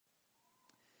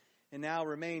And now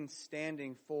remain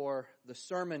standing for the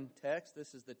sermon text.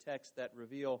 This is the text that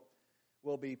Reveal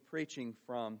will be preaching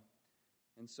from.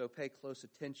 And so pay close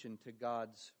attention to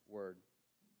God's word.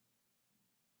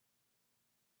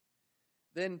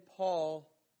 Then Paul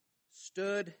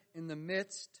stood in the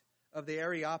midst of the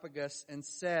Areopagus and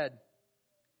said,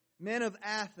 "Men of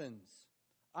Athens,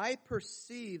 I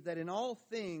perceive that in all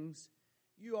things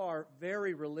you are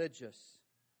very religious.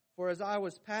 For as I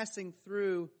was passing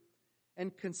through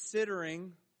and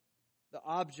considering the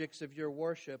objects of your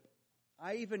worship,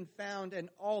 I even found an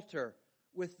altar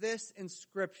with this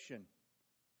inscription,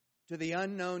 'To the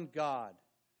unknown God.'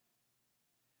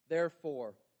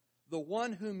 Therefore, the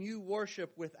one whom you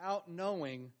worship without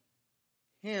knowing,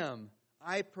 him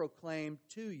I proclaim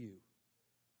to you.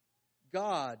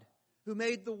 God, who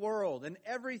made the world and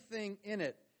everything in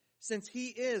it, since He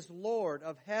is Lord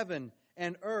of heaven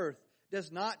and earth,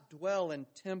 does not dwell in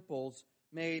temples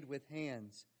made with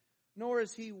hands, nor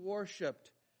is He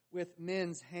worshipped with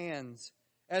men's hands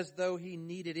as though He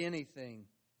needed anything,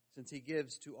 since He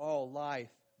gives to all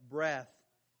life, breath,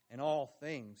 and all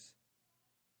things.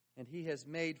 And He has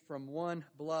made from one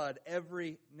blood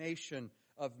every nation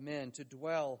of men to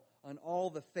dwell on all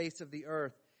the face of the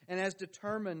earth, and has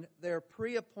determined their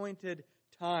pre-appointed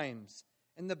times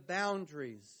and the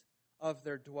boundaries of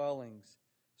their dwellings,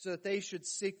 so that they should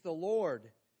seek the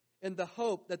Lord in the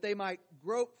hope that they might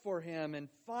grope for Him and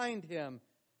find Him,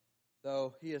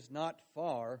 though He is not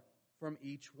far from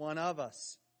each one of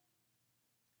us.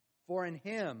 For in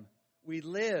Him we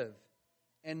live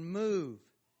and move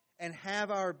and have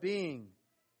our being,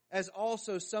 as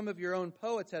also some of your own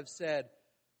poets have said,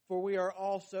 for we are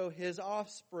also His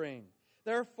offspring.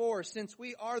 Therefore, since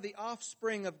we are the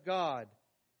offspring of God,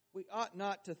 we ought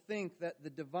not to think that the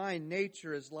divine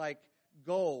nature is like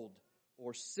gold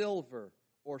or silver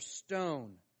or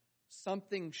stone,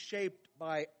 something shaped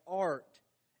by art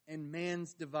and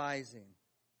man's devising.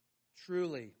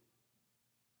 Truly,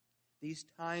 these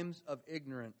times of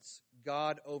ignorance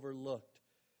God overlooked,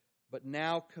 but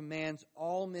now commands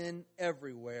all men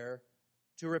everywhere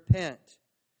to repent,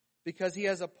 because He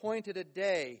has appointed a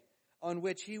day on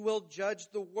which He will judge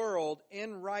the world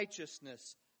in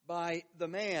righteousness by the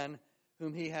man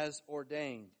whom He has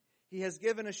ordained. He has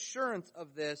given assurance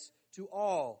of this to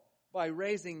all by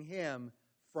raising Him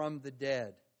from the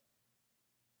dead."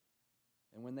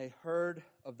 And when they heard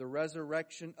of the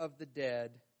resurrection of the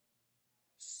dead,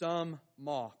 some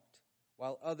mocked,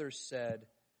 while others said,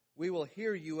 "We will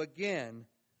hear you again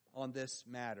on this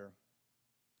matter."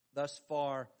 Thus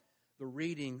far, the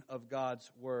reading of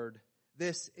God's Word.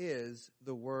 This is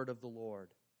the word of the Lord.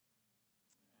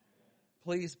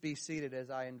 Please be seated as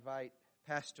I invite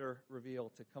Pastor Reveal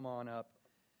to come on up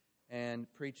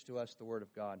and preach to us the Word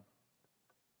of God.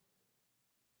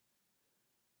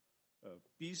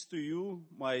 Peace to you,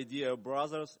 my dear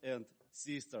brothers and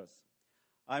sisters.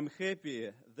 I'm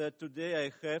happy that today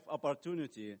I have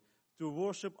opportunity to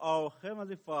worship our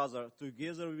Heavenly Father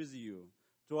together with you,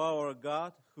 to our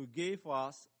God who gave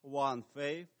us one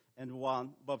faith and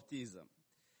one baptism.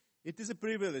 It is a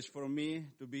privilege for me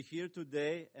to be here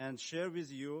today and share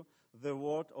with you the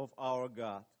word of our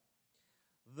God,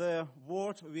 the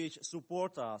word which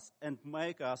supports us and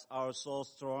makes us our soul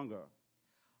stronger.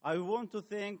 I want to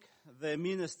thank the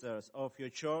ministers of your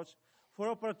church for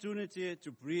opportunity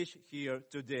to preach here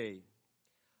today.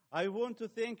 I want to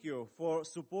thank you for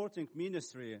supporting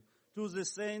ministry to the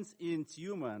saints in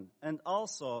Tyumen and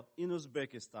also in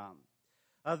Uzbekistan.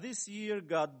 This year,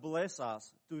 God bless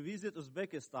us to visit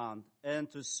Uzbekistan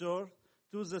and to serve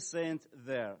to the saints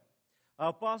there.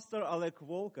 Our Pastor Oleg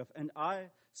Volkov and I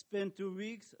spent 2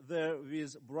 weeks there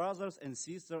with brothers and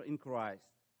sisters in Christ.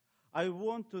 I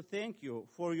want to thank you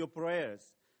for your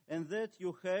prayers and that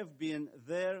you have been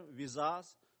there with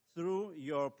us through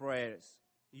your prayers.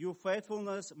 Your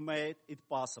faithfulness made it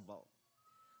possible.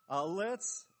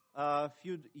 Last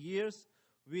few years,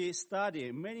 we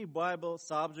study many Bible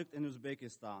subjects in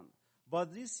Uzbekistan,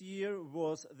 but this year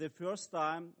was the first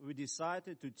time we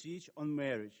decided to teach on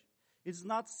marriage. It's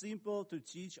not simple to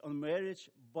teach on marriage,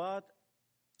 but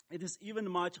it is even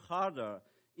much harder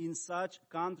in such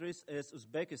countries as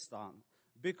Uzbekistan,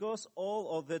 because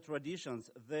all of the traditions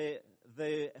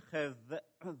they have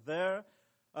there,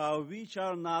 which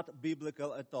are not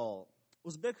biblical at all.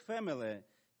 Uzbek family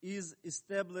is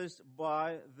established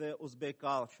by the Uzbek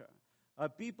culture.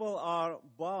 People are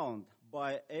bound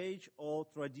by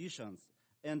age-old traditions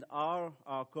and are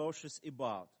cautious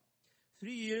about.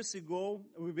 3 years ago,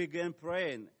 we began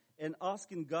praying and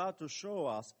asking God to show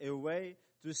us a way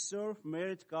to serve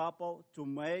married couple to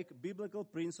make biblical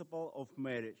principle of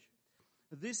marriage.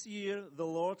 This year, the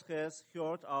Lord has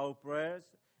heard our prayers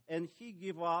and he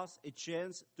gave us a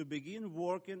chance to begin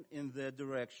working in that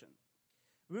direction.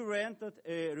 We rented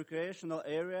a recreational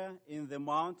area in the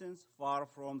mountains far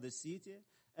from the city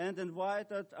and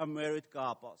invited married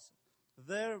couples.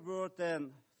 There were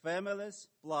 10 families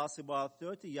plus about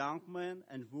 30 young men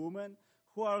and women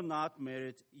who are not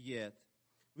married yet.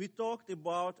 We talked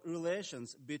about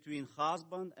relations between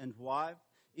husband and wife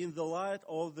in the light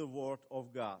of the Word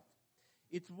of God.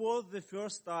 It was the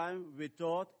first time we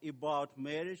thought about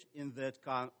marriage in that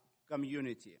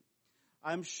community.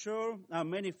 I'm sure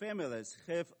many families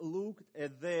have looked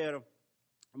at their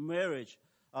marriage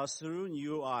through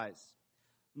new eyes.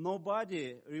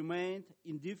 Nobody remained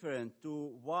indifferent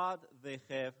to what they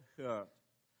have heard.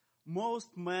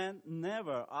 Most men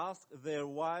never ask their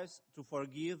wives to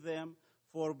forgive them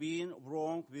for being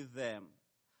wrong with them.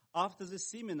 After the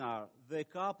seminar, the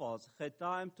couples had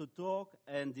time to talk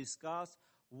and discuss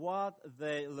what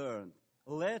they learned.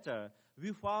 Later,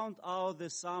 we found out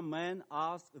that some men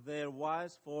asked their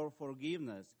wives for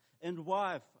forgiveness, and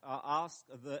wives asked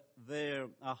their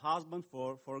husband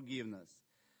for forgiveness.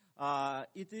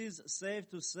 It is safe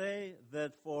to say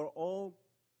that for all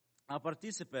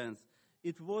participants,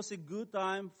 it was a good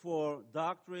time for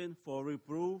doctrine, for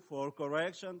reproof, for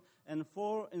correction, and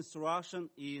for instruction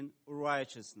in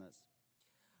righteousness.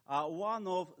 One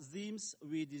of themes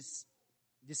we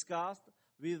discussed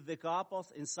with the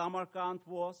couples in Samarkand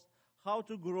was how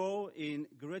to grow in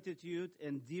gratitude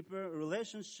and deeper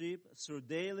relationship through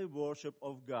daily worship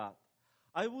of God.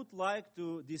 I would like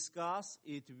to discuss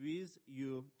it with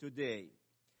you today.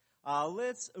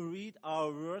 Let's read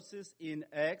our verses in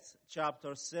Acts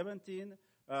chapter 17,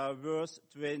 verse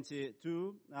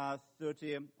 22,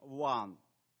 31.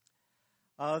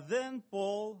 Then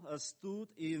Paul stood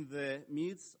in the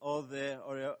midst of the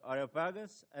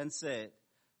Areopagus and said,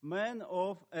 "Men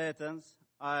of Athens,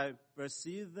 I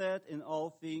perceive that in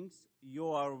all things you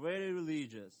are very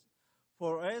religious.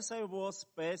 For as I was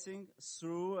passing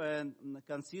through and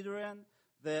considering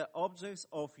the objects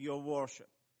of your worship,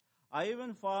 I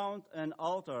even found an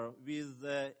altar with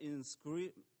the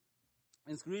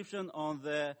inscription on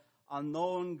the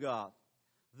unknown God.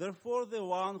 Therefore the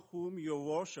one whom you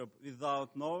worship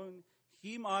without knowing,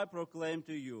 him I proclaim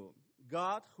to you,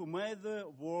 God who made the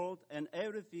world and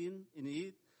everything in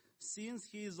it, since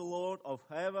he is the Lord of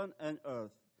heaven and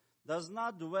earth, does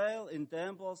not dwell in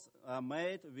temples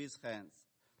made with hands,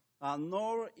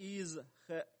 nor is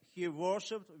he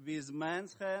worshipped with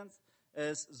man's hands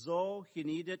as though he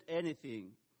needed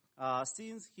anything,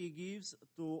 since he gives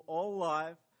to all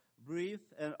life,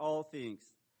 breath, and all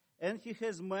things. And he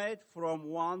has made from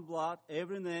one blood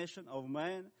every nation of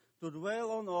men to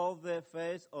dwell on all the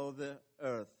face of the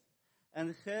earth,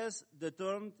 and has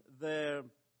determined their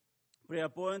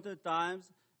preappointed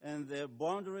times and the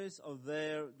boundaries of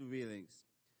their dwellings,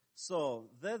 so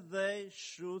that they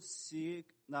should seek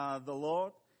the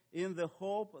Lord in the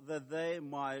hope that they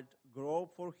might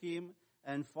grope for him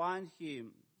and find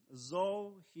him,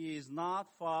 though he is not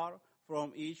far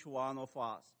from each one of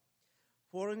us.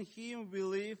 For in him we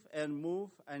live and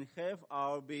move and have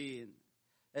our being,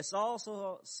 as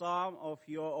also some of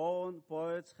your own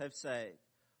poets have said,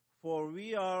 for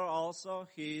we are also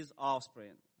his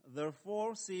offspring.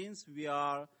 Therefore, since we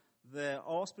are the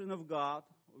offspring of God,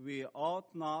 we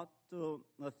ought not to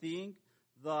think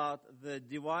that the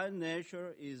divine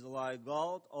nature is like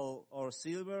gold or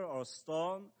silver or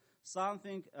stone,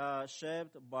 something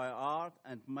shaped by art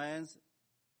and man's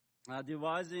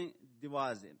devising.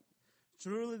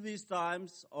 Truly these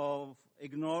times of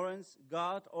ignorance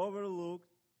God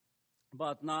overlooked,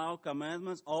 but now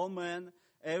commandments all men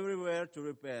everywhere to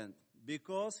repent,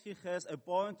 because he has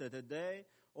appointed a day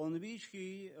on which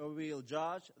he will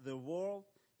judge the world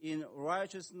in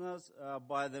righteousness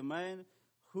by the man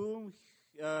whom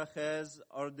he has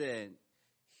ordained.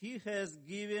 He has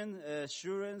given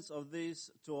assurance of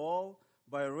this to all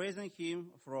by raising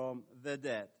him from the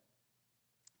dead.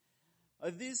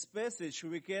 In this passage,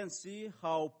 we can see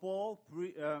how Paul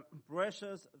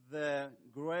praises the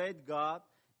great God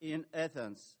in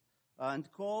Athens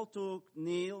and called to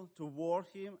kneel toward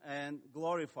him and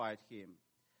glorified him.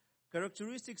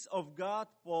 Characteristics of God,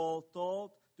 Paul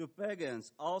told to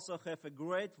pagans, also have a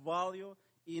great value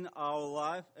in our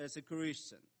life as a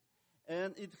Christian,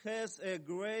 and it has a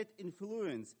great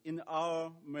influence in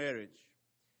our marriage.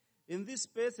 In this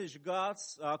passage,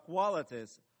 God's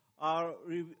qualities are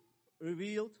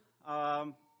revealed,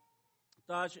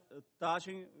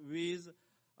 touching with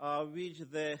which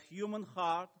the human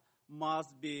heart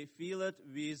must be filled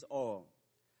with awe.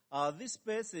 This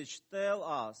passage tells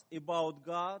us about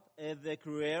God as the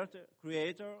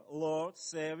Creator, Lord,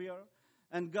 Savior,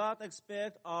 And God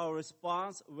expects our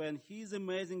response when His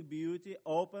amazing beauty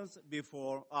opens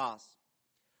before us.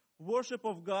 Worship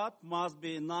of God must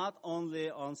be not only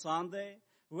on Sunday,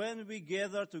 when we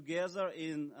gather together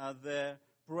in the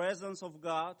presence of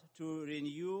God to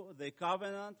renew the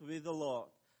covenant with the Lord,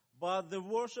 but the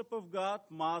worship of God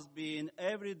must be in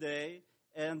every day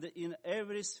and in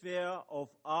every sphere of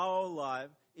our life,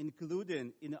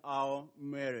 including in our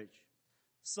marriage.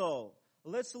 So,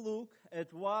 let's look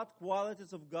at what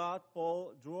qualities of God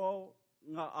Paul draw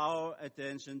our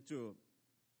attention to.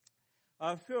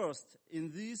 First,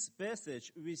 in this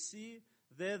passage, we see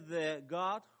that the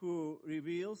God who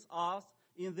reveals us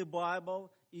in the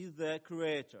Bible is the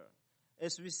Creator,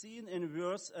 as we see in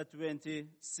verse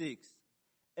 26.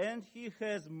 And He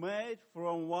has made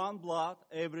from one blood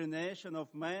every nation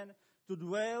of men to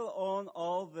dwell on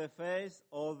all the face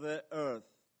of the earth.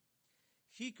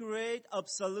 He created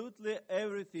absolutely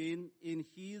everything in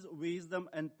His wisdom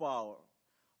and power.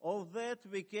 All that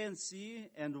we can see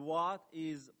and what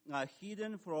is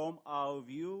hidden from our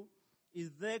view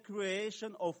is the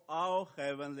creation of our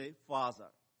Heavenly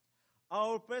Father.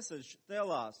 Our passage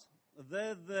tells us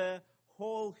that the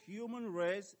whole human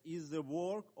race is the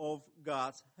work of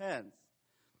God's hands.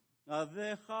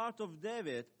 The heart of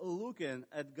David, looking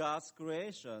at God's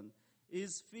creation,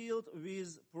 is filled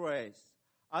with praise.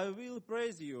 I will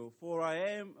praise you, for I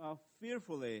am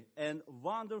fearfully and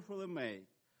wonderfully made.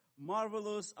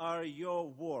 Marvelous are your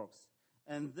works,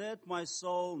 and that my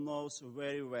soul knows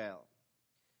very well.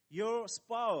 Your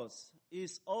spouse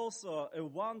is also a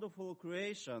wonderful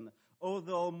creation of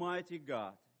the Almighty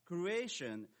God,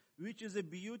 creation which is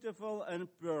beautiful and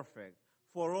perfect,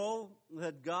 for all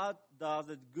that God does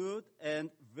it good and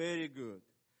very good.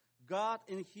 God,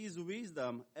 in His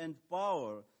wisdom and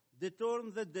power,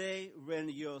 determined the day when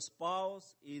your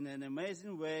spouse, in an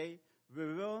amazing way,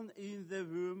 were born in the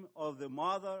womb of the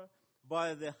mother,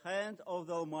 by the hand of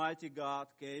the Almighty God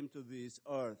came to this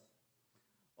earth.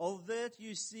 All that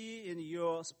you see in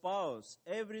your spouse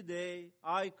every day,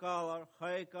 eye color,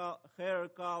 hair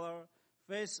color,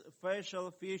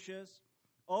 facial features,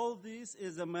 all this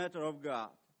is a matter of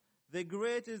God. The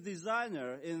greatest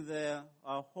designer in the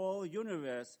whole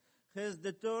universe has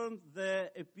determined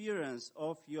the appearance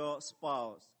of your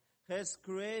spouse, has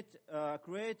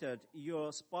created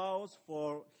your spouse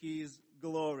for His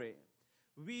glory.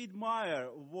 We admire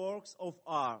works of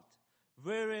art,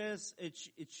 various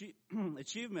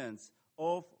achievements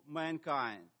of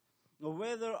mankind.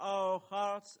 Whether our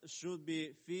hearts should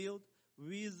be filled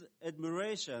with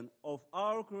admiration of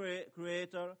our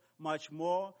Creator much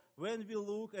more when we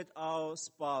look at our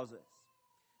spouses.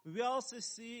 We also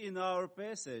see in our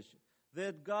passage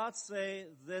that God says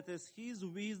that as His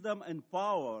wisdom and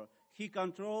power, He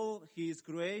controls His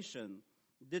creation,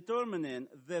 determining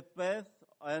the path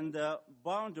and the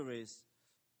boundaries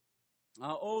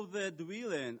of the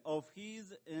dwelling of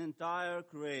His entire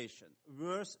creation.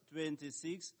 Verse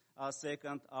 26,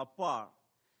 second part.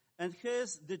 And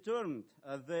has determined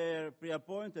their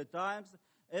pre-appointed times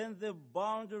and the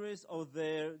boundaries of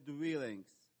their dwellings.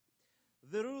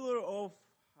 The ruler of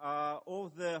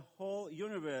the whole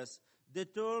universe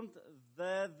determined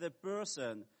that the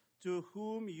person to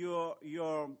whom your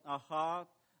heart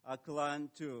clung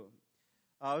to,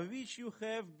 which you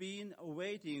have been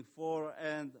waiting for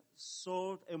and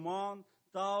sought among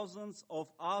thousands of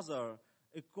others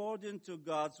according to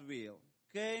God's will,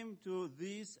 came to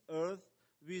this earth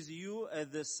with you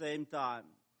at the same time.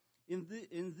 In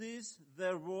this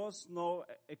there was no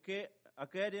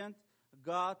accident.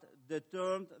 God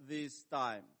determined this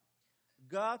time.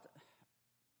 God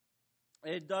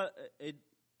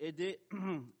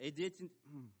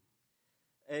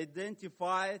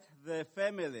identified the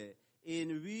family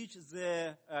in which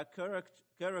the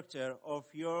character of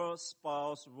your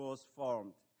spouse was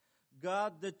formed.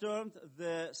 God determined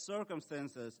the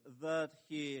circumstances that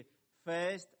He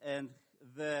faced and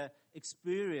the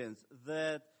experience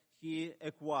that He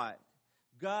acquired.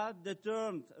 God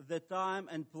determined the time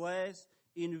and place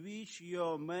in which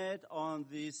you met on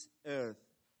this earth.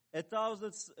 A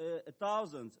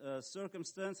thousand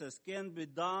circumstances can be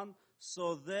done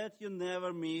so that you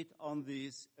never meet on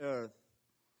this earth.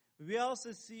 We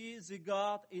also see the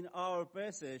God in our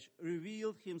passage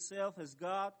revealed Himself as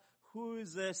God who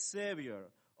is the Savior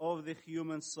of the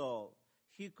human soul.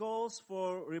 He calls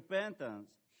for repentance.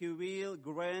 He will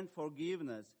grant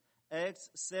forgiveness. Acts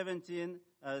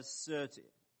 17:30.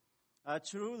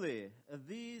 Truly,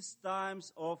 these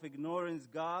times of ignorance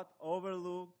God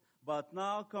overlooked, but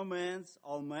now commands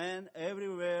all men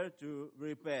everywhere to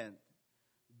repent.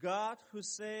 God who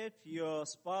saved your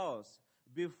spouse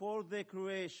before the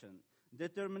creation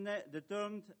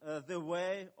determined the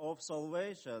way of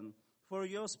salvation for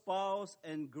your spouse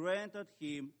and granted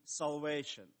him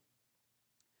salvation.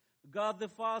 God the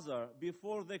Father,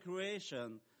 before the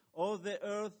creation of the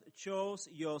earth, chose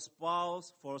your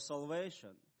spouse for salvation.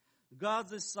 God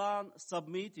the Son,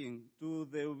 submitting to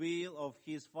the will of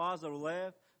his Father,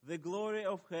 left the glory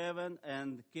of heaven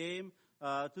and came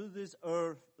to this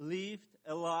earth, lived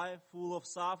a life full of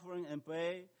suffering and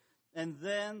pain, and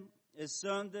then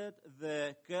ascended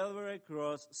the Calvary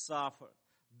cross, suffered,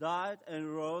 died,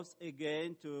 and rose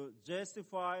again to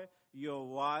justify your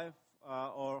wife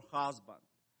or husband.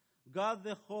 God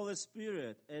the Holy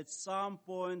Spirit at some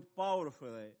point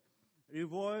powerfully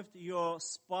revived your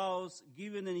spouse,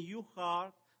 giving a new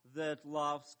heart that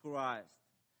loves Christ.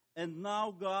 And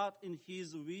now God in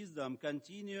his wisdom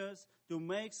continues to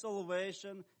make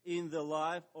salvation in the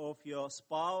life of your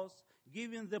spouse,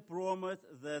 giving the promise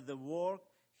that the work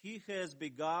he has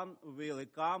begun will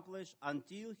accomplish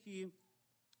until he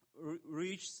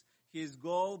reaches his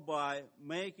goal by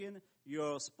making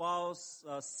your spouse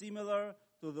similar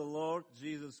to the Lord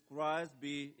Jesus Christ,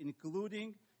 be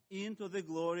including into the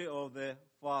glory of the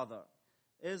Father.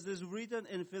 As is written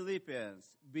in Philippians,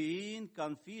 being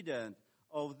confident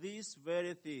of these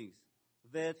very things,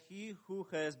 that he who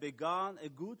has begun a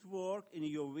good work in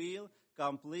you will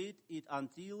complete it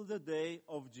until the day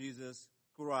of Jesus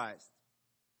Christ.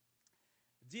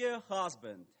 Dear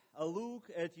husband, look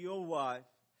at your wife.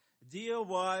 Dear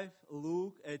wife,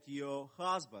 look at your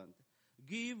husband.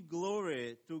 Give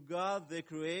glory to God the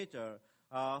Creator,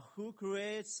 who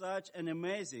creates such an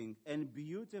amazing and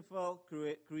beautiful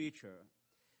creature.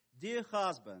 Dear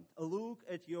husband, look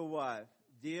at your wife.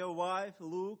 Dear wife,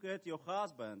 look at your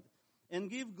husband, and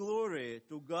give glory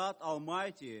to God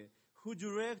Almighty, who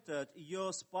directed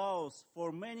your spouse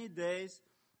for many days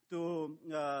to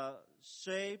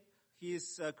shape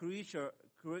his creature,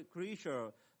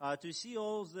 to see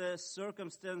all the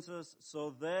circumstances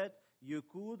so that you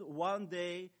could one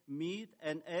day meet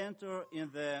and enter in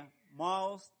the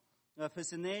most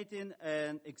fascinating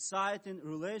and exciting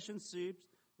relationships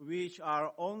which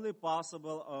are only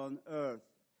possible on earth.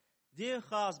 Dear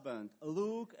husband,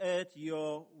 look at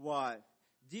your wife.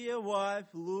 Dear wife,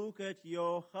 look at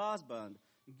your husband.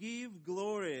 Give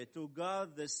glory to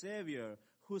God the Savior,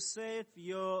 who saved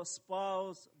your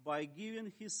spouse by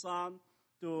giving his Son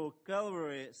to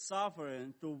Calvary,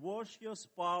 suffering to wash your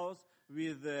spouse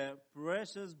with the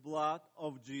precious blood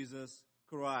of Jesus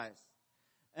Christ.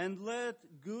 And let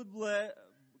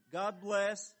God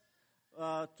bless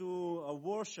to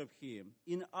worship him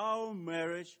in our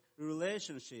marriage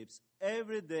relationships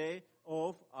every day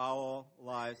of our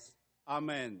lives.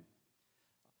 Amen.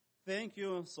 Thank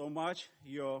you so much.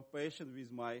 You're patient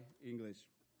with my English.